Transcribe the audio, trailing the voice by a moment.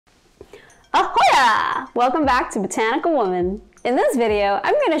Ahoya! Welcome back to Botanical Woman. In this video,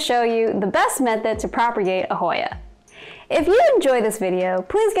 I'm going to show you the best method to propagate a Hoya. If you enjoy this video,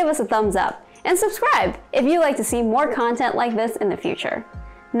 please give us a thumbs up and subscribe if you'd like to see more content like this in the future.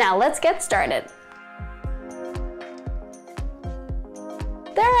 Now let's get started.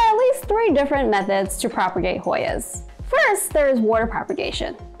 There are at least 3 different methods to propagate Hoyas. First, there is water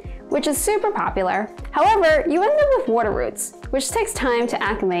propagation, which is super popular. However, you end up with water roots, which takes time to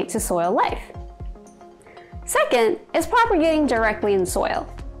acclimate to soil life. Second is propagating directly in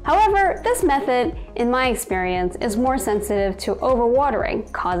soil. However, this method, in my experience, is more sensitive to overwatering,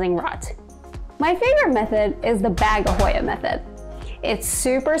 causing rot. My favorite method is the bag Hoya method. It's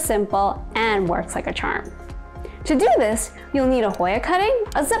super simple and works like a charm. To do this, you'll need a Hoya cutting,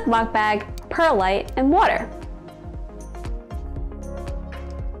 a Ziploc bag, perlite, and water.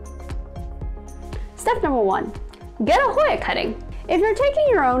 Step number 1, get a Hoya cutting. If you're taking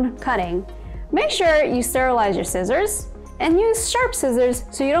your own cutting, make sure you sterilize your scissors and use sharp scissors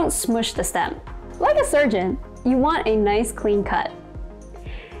so you don't smush the stem. Like a surgeon, you want a nice clean cut.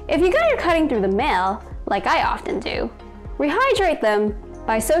 If you got your cutting through the mail, like I often do, rehydrate them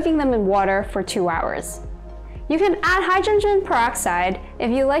by soaking them in water for 2 hours. You can add hydrogen peroxide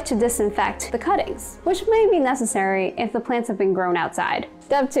if you like to disinfect the cuttings, which may be necessary if the plants have been grown outside.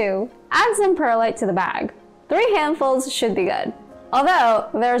 Step 2, add some perlite to the bag. 3 handfuls should be good, although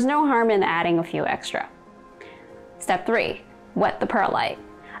there's no harm in adding a few extra. Step 3, wet the perlite.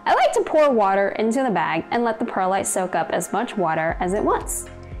 I like to pour water into the bag and let the perlite soak up as much water as it wants.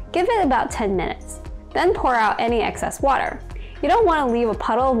 Give it about 10 minutes, then pour out any excess water. You don't want to leave a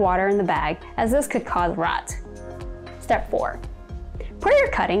puddle of water in the bag, as this could cause rot. Step 4, put your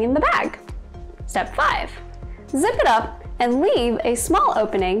cutting in the bag. Step 5, zip it up and leave a small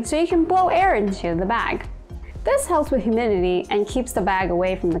opening so you can blow air into the bag. This helps with humidity and keeps the bag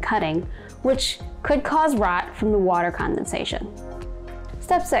away from the cutting, which could cause rot from the water condensation.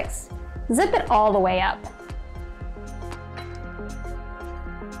 Step 6, zip it all the way up.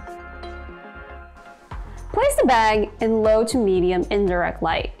 Place the bag in low to medium indirect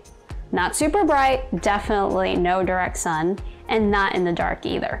light. Not super bright, definitely no direct sun, and not in the dark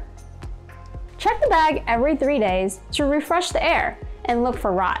either. Check the bag every 3 days to refresh the air and look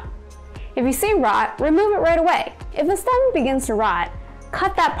for rot. If you see rot, remove it right away. If the stem begins to rot,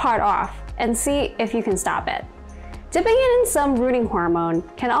 cut that part off and see if you can stop it. Dipping it in some rooting hormone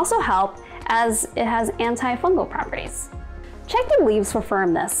can also help, as it has antifungal properties. Check the leaves for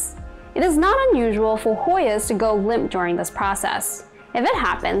firmness. It is not unusual for Hoyas to go limp during this process. If it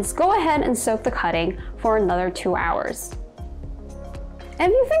happens, go ahead and soak the cutting for another 2 hours. If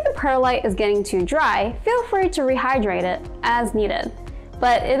you think the perlite is getting too dry, feel free to rehydrate it as needed,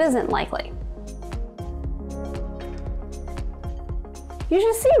 but it isn't likely. You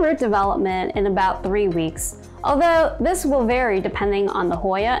should see root development in about 3 weeks, although this will vary depending on the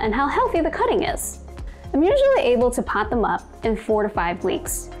Hoya and how healthy the cutting is. I'm usually able to pot them up in 4 to 5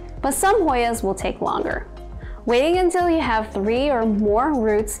 weeks, but some Hoyas will take longer. Waiting until you have 3 or more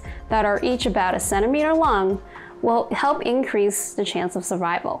roots that are each about 1 centimeter long will help increase the chance of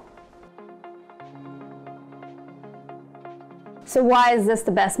survival. So why is this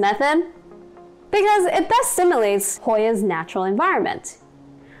the best method? Because it best simulates Hoya's natural environment.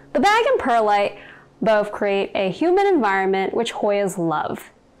 The bag and perlite both create a humid environment which Hoyas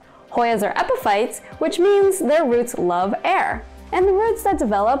love. Hoyas are epiphytes, which means their roots love air, and the roots that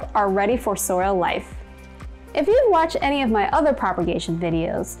develop are ready for soil life. If you've watched any of my other propagation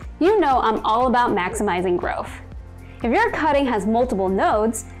videos, you know I'm all about maximizing growth. If your cutting has multiple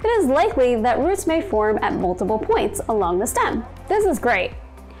nodes, it is likely that roots may form at multiple points along the stem. This is great,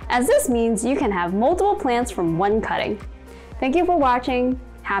 as this means you can have multiple plants from one cutting. Thank you for watching.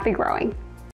 Happy growing!